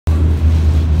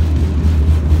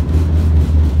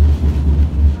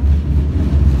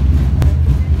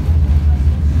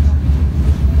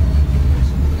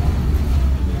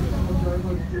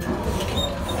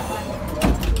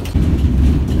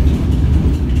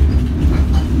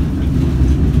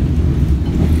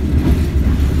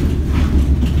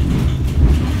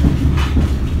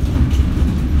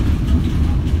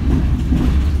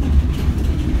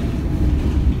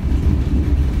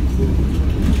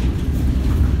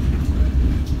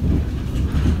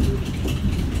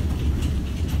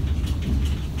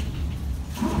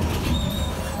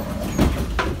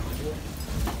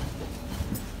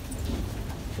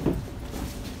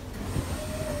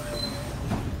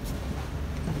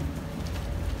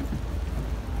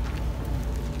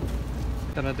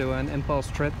Gonna do an impulse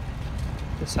trip.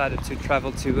 Decided to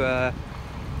travel to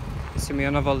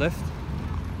Simeonovo lift.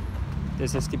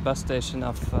 This is the bus station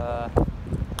of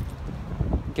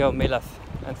Geo Milev,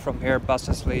 and from here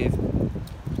buses leave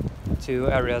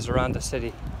to areas around the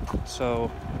city.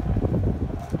 So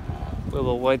we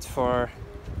will wait for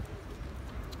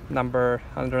number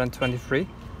 123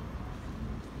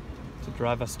 to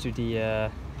drive us to the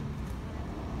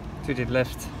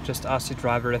lift. Just asked the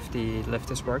driver if the lift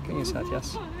is working. He said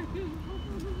yes.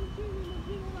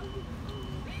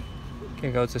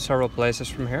 Can go to several places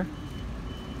from here,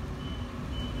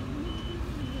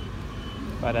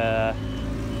 but I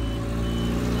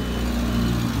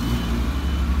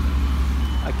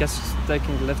guess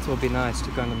taking the lift will be nice to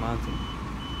go on the mountain.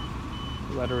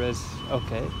 The weather is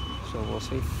okay, so we'll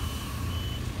see.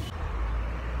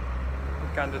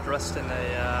 I'm kind of dressed in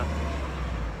a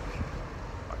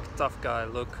like a tough guy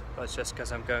look, but it's just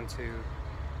because I'm going to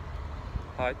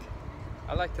hike.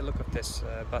 I like the look of this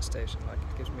bus station. Like,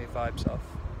 it gives me vibes of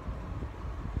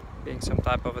being some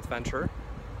type of adventurer.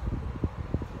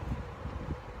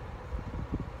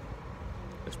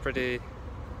 It's pretty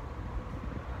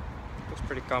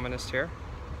communist here,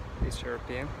 East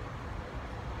European,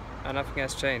 and nothing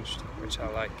has changed, which I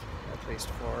like, at least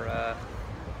for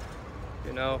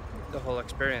you know, the whole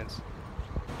experience.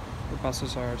 The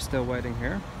buses are still waiting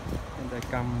here, and they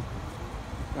come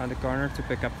around the corner to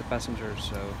pick up the passengers,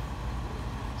 so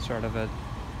sort of a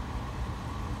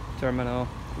terminal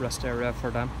rest area for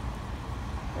them,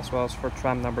 as well as for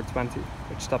tram number 20,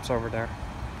 which stops over there.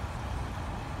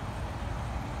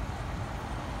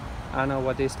 I don't know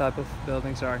what these type of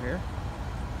buildings are here.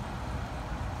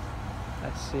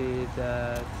 I see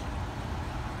that,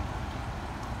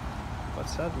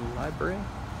 what's that, library?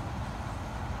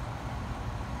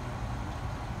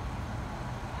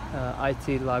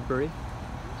 IT library,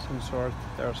 some sort.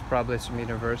 There's probably some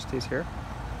universities here.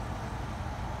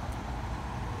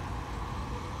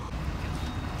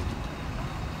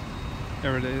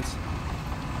 There it is,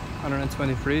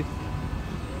 123,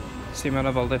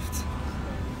 Simeonovo lift.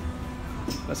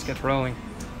 Let's get rolling.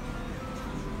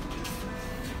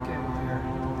 Okay, we're here.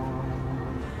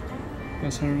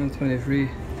 Bus 123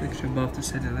 takes you above the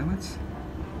city limits,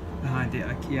 behind the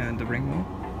IKEA and the ring mall.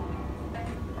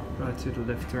 Right to the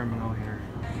lift terminal here.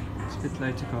 It's a bit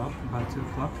late to go up, about 2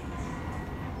 o'clock,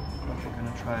 but we're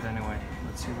gonna try it anyway.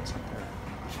 Let's see what's up there.